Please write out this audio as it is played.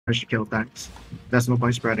to kill tanks. There's no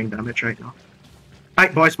point spreading damage right now.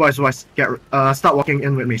 Alright, boys, get start walking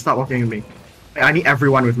in with me. Start walking with me. I need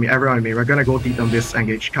everyone with me. Everyone with me. We're gonna go deep on this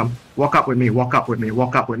engage. Come, walk up with me. Walk up with me.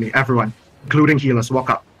 Walk up with me. Everyone, including healers, walk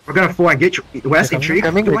up. We're gonna full engage west in 3,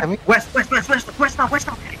 2, 1. West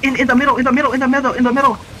now. In the middle.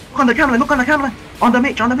 Look on the camera. On the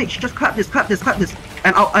mage. Just clap this.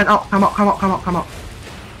 And out. Come out.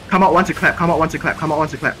 Come out once you clap. Come out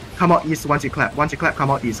east once you clap. Come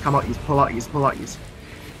out east. Pull out east.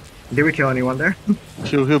 Did we kill anyone there?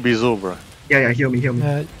 He'll be Zo, bro. Yeah, heal me.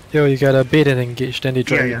 Yo, you gotta bait and engage, then they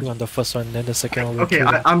drag you on the first one, then the second one will okay,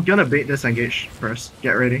 I'm gonna bait this engage first.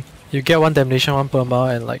 Get ready. You get 1 damnation, 1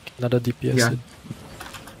 perma, and like another DPS. Yeah.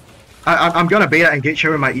 I'm gonna bait and engage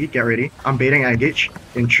here with my E. Get ready. I'm baiting and engage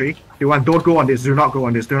in 3, 2, 1. Don't go on this. Do not go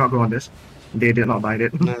on this. They did not bite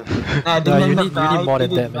it. You need more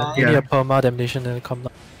than that, man. You need a perma, damnation, and come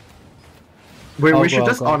down. We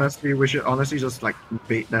should honestly just like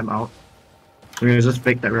bait them out. We're gonna just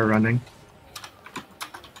fake that we're running.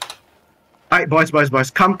 Alright, boys,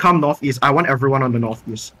 come northeast. I want everyone on the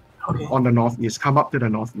northeast. Okay. On the northeast, come up to the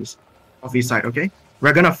northeast side, okay?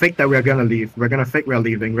 We're gonna fake that we're gonna leave. We're gonna fake we're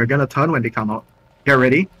leaving. We're gonna turn when they come out. Get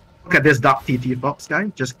ready. Look at this dark TT fox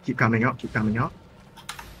guy. Just keep coming out.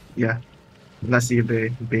 Yeah. Let's see if they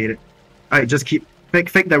bait it. Alright, just keep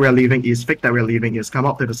fake that we're leaving east. Come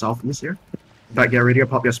up to the southeast here. But get ready to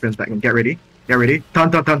pop your spins back and get ready.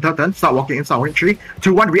 Turn. Start walking in. 3,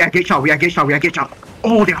 2, 1. We engage out.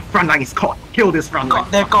 Oh, their front line is caught. Kill this front line.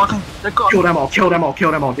 They're caught. Kill them all.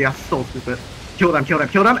 They are so stupid. Kill them.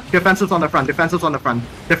 Defensives on the front.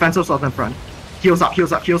 Heals on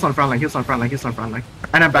front line.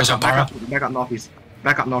 And then back up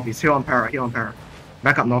northeast. Heal on para.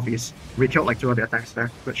 Back up northeast. We killed like 2 of the attacks there.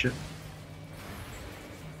 Good shit.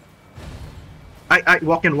 I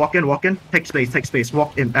walk in. Take space.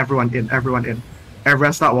 Walk in. Everyone in.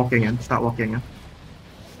 Everyone start walking in.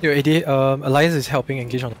 Yo, AD, Alliance is helping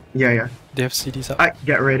engage on. Yeah. They have CDs up. Alright,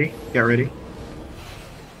 get ready.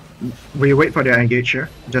 We wait for their engage here.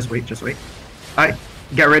 Just wait. Alright,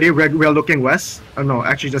 get ready. We're looking west. Oh no,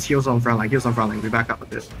 actually just heals on front line. We back up with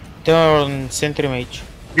this. They're on Sentry Mage.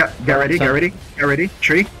 Yeah, get ready.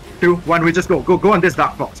 3, 2, 1. We just go on this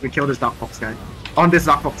Dark Fox. We kill this Dark Fox guy. On this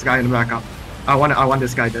Dark Fox guy and back up. I want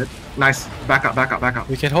this guy dead. Nice. Back up.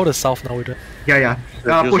 We can hold the south now with it. Yeah.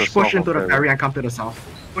 Push into the TERRI and come to the south.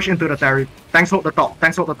 Push into the TERRI. Tanks hold the top.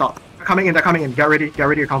 They're coming in. Get ready to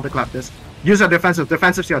counterclap this. Use your defensives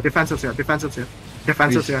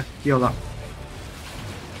here. Heal up.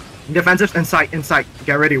 Defensives inside.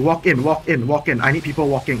 Get ready. Walk in. I need people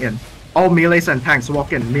walking in. All melees and tanks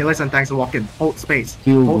walk in. Hold space.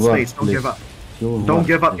 Don't give up. Don't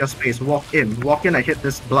give up your space. Walk in and hit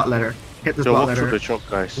this blood ladder. Walk through the choke,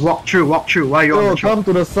 guys. Walk through. Why are you on the choke? Come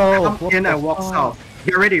to the south. Come in and walk south.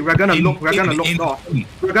 Get ready. We're gonna look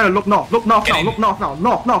north. Look north now.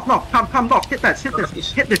 North. Come north. Hit the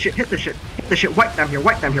shit. Wipe them here.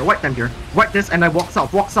 Wipe this and then walk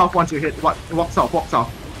south once you hit. Walk south.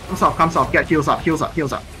 Come south. Get heals up. Heals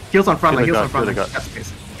on front line. Kill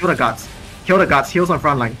the guards. Heals on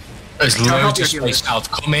front line. Guys, literally just play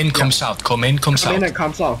south. Come in, come south. Go in and come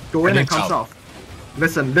south.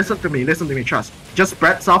 Listen to me, trust. Just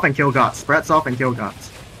spread south and kill guards.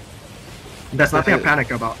 There's nothing to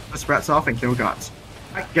panic about. Just spread south and kill guards.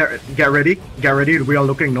 Get ready. We are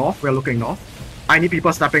looking north. I need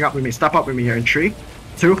people stepping up with me. Step up with me here in 3,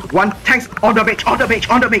 2, 1. Tanks on the mage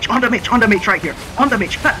right here. On the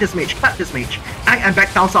mage. Clap this mage. And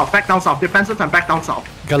back down south. Defensives and back down south.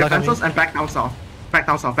 Back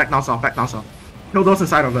down south. Kill those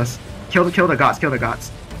inside of us. Kill the guards.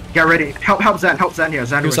 Get ready. Help Zen here.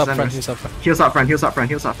 Heals up front. Heals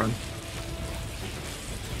up front.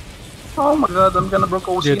 Oh my god, I'm gonna broke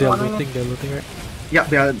OC. They're looting, right? Yeah,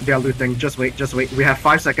 they're looting. Just wait. We have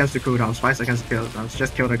 5 seconds to cool down.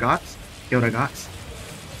 Just kill the guards.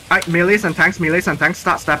 Alright, melees and tanks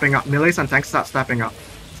start stepping up.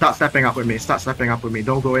 Start stepping up with me.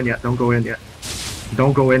 Don't go in yet.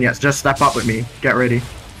 Just step up with me. Get ready.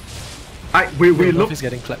 Alright, we look.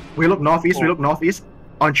 We look northeast.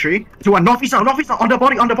 On 3, 2, 1. Northeast now. On the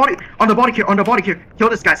body here. Kill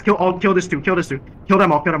this guys. Kill this two. Kill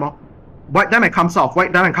them all. Wipe them and come south.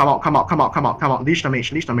 Wipe them and come out. Leash the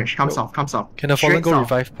mage. Come south. Can the fallen go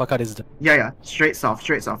revive? Pakat is dead. Yeah. Straight south.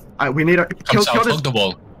 We need a kill this. Hug the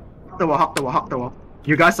wall. Hug the wall.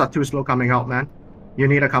 You guys are too slow coming out, man. You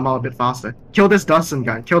need to come out a bit faster. Kill this Dunson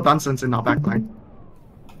guy. Kill Dunsons in our backline.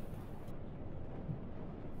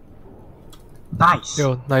 Nice.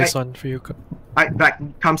 Yo, nice one for you.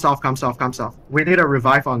 Come south. We need a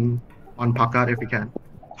revive on Pakat if we can.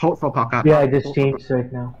 Hold for Paka. Yeah, I just changed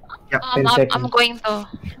right now. Yep. I'm going to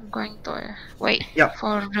wait. Yep.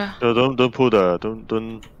 For the. No, don't pull the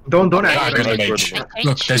Don't Yeah, I got a mage.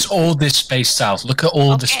 Look, there's all this space south. Look at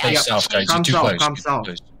all the space south, guys. You're too close. Come south.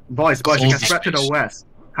 Boys, you can spread to the west.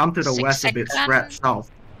 Come to the west a bit. Spread south.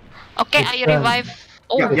 Okay, I revive.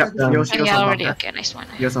 Oh, yeah. Already. Okay, nice one.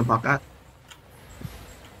 Here's some Paka.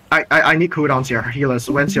 I need cooldowns here. Healers,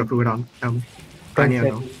 when's your cooldown? I need to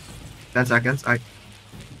know. 10 seconds.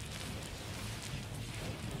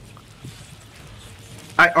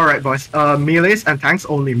 Alright, boys. Melees and tanks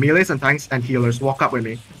only. Melees and tanks and healers. Walk up with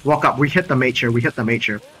me. Walk up. We hit the mage here. We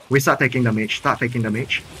start taking the mage.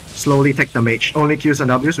 Slowly take the mage. Only Qs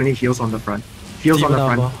and Ws. We need heals on the front. Heals on the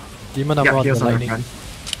front. Demon armor, heals the on the front.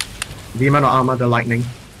 Demon armor, the lightning.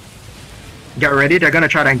 Get ready. They're gonna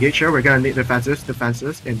try to engage here. We're gonna need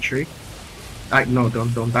defenses in 3. No,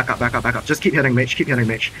 don't. Back up. Just keep hitting mage.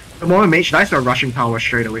 The moment mage dies, we're rushing power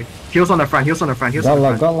straight away. Heals on the front.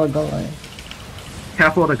 Gala.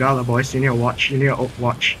 Careful of the Gala, boys. You need to watch.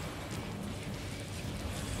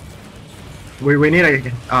 We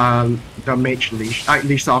need the mage leash.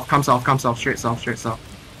 Leash south. Come south. Straight south.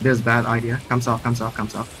 This is bad idea. Come south.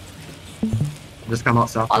 Just come out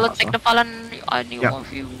south. I'll take the fallen on you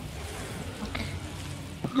of you. Okay.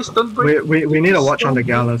 Just don't break. We need to watch on the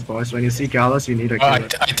Galas, boys. When you see Galas, you need to kill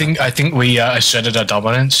it. I think we asserted our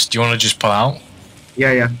dominance. Do you want to just pull out?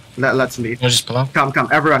 Yeah. Let's leave. We'll just pull out. Come,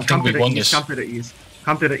 everyone. Come to the east.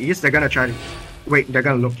 Come to the east. They're gonna try to... Wait, they're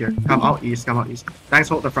gonna look here. Come out east. Thanks,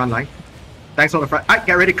 hold the front line. Alright,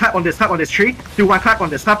 get ready. Clap on this. 3, 2, 1. Clap on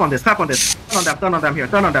this. Turn on them here.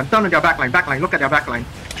 Turn on their backline. Look at their backline.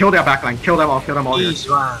 Kill their backline. Kill them all here. Please,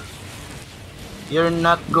 man. You're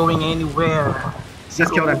not going anywhere.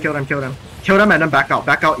 Just kill them. Kill them and then back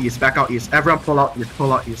out east. Everyone pull out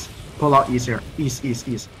east here.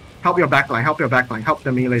 East. Help your backline. Help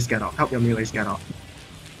the melees get out.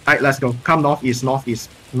 Alright, let's go. Come northeast. Walk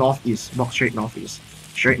straight northeast.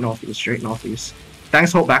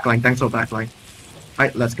 Thanks, hold backline.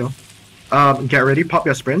 Alright, let's go. Get ready. Pop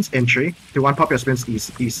your sprints in 3, 2, 1. Pop your sprints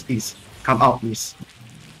east. Come out east.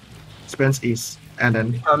 Sprints east. And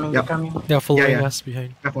then... Coming. They're following us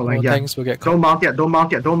behind. They're following, yeah. Tanks will get caught. Don't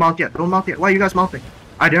mount yet. Why are you guys mounting?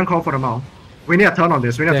 I didn't call for the mount. We need a turn on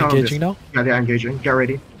this. They're engaging now? Yeah, they're engaging. Get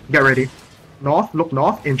ready. North. Look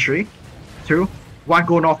north in 3, 2, 1.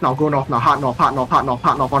 Go north now. Hard north.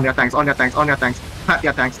 On their tanks. Clap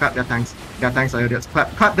their tanks. Their tanks are idiots.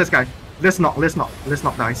 Clap this guy. Let's not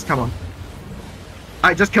dice. Come on.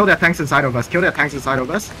 Alright, just kill their tanks inside of us. Kill them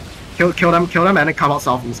and then come out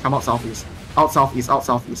southeast. Out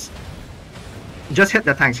southeast. Just hit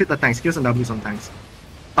the tanks. Q and W's on tanks.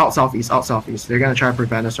 Out southeast. They're gonna try to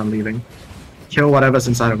prevent us from leaving. Kill whatever's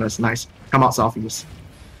inside of us. Nice. Come out southeast.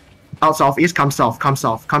 Come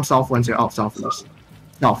south once you're out southeast.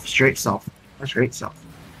 Straight south.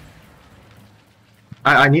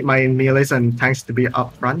 I need my melees and tanks to be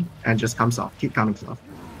up front and just come south. Keep coming south.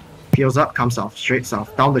 Heals up, come south. Straight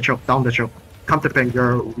south. Down the choke. Come to ping.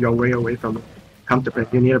 You're way away from it. Come to ping.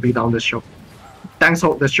 You need to be down this choke. Tanks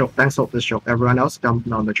hold this choke. Everyone else, come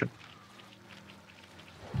down the choke.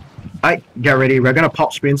 Alright, get ready. We're gonna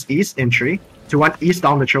pop sprints east in 3, 2, 1. East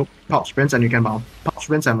down the choke. Pop sprints and you can mount. Pop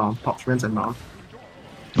sprints and mount.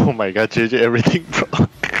 Oh my god, JJ, everything, bro.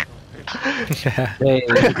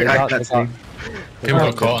 People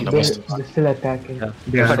got caught on the bus. They're still attacking.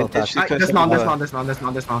 Dismount.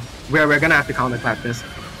 We're gonna have to counterclap this.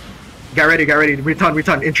 Get ready.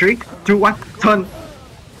 Return. In 3, 2, 1. Turn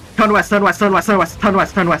west. On this clamp.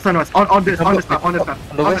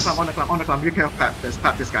 You can clap this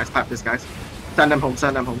guys. Send them home.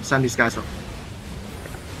 Send these guys home.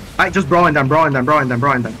 Alright, just brawl in them.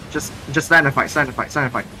 Just stand and fight.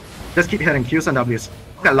 Just keep hitting Qs and Ws.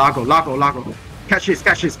 Look at Lago. Catch this.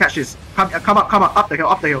 Come up the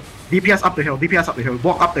hill. DPS up the hill.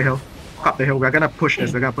 Walk up the hill. We're gonna push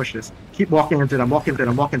this. Keep walking into them.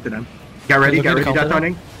 Get ready. They're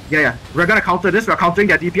turning. Yeah. We're gonna counter this. We're countering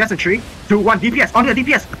their DPS in 3, 2, 1. DPS on their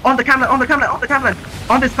DPS. On the camera. On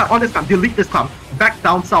this clamp. Delete this clamp. Back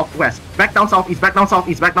down southwest. Back down southeast.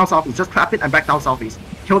 Just clap it and back down southeast.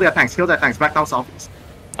 Kill their tanks. Back down southeast.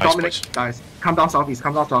 Dominic, guys, come down southeast.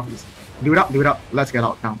 Loot up. Let's get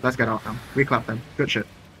out now. We clap them. Good shit.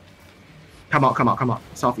 Come out.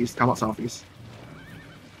 Southeast.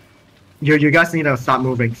 You guys need to start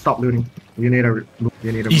moving. Stop looting. You need to move.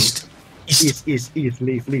 East. Leave.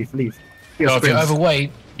 No, if you're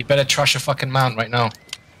overweight, you better trash a fucking mount right now.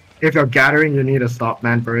 If you're gathering, you need to stop,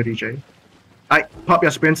 man, for a DJ. Pop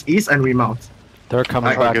your sprints east and remount. They're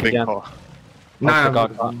coming back again.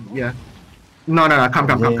 Yeah. No, come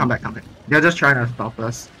back. They're just trying to stop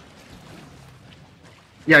us.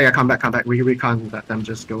 Yeah, come back. We can't let them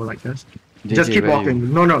just go like this. Just keep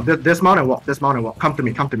walking. No, dismount and walk. Come to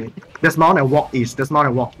me. Dismount and walk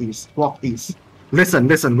east. Walk east. Listen.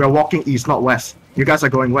 We're walking east, not west. You guys are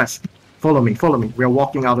going west. Follow me. We're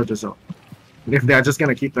walking out of the zone. If they're just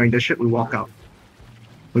gonna keep doing this shit, we walk out.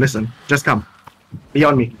 Listen, just come.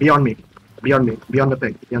 Beyond me. Beyond the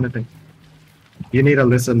thing. You need to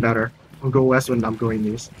listen better. I'll go west when I'm going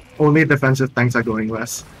east. Only defensive tanks are going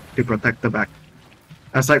west to protect the back.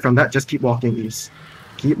 Aside from that, just keep walking east.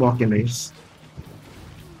 Keep walking east.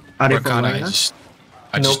 Are they following us?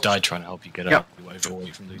 I just died trying to help you get up. You were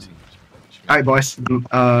overweight from looting. Alright, boys.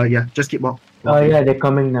 Yeah, just keep walking. Oh yeah, they're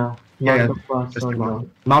coming now. Yeah, just keep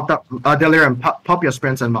walking. Mount up. Delirium, pop your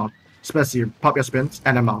sprints and mount. Especially pop your sprints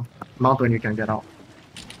and then mount. Mount when you can get out.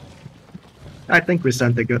 I think we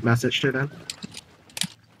sent a good message to them.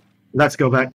 Let's go back.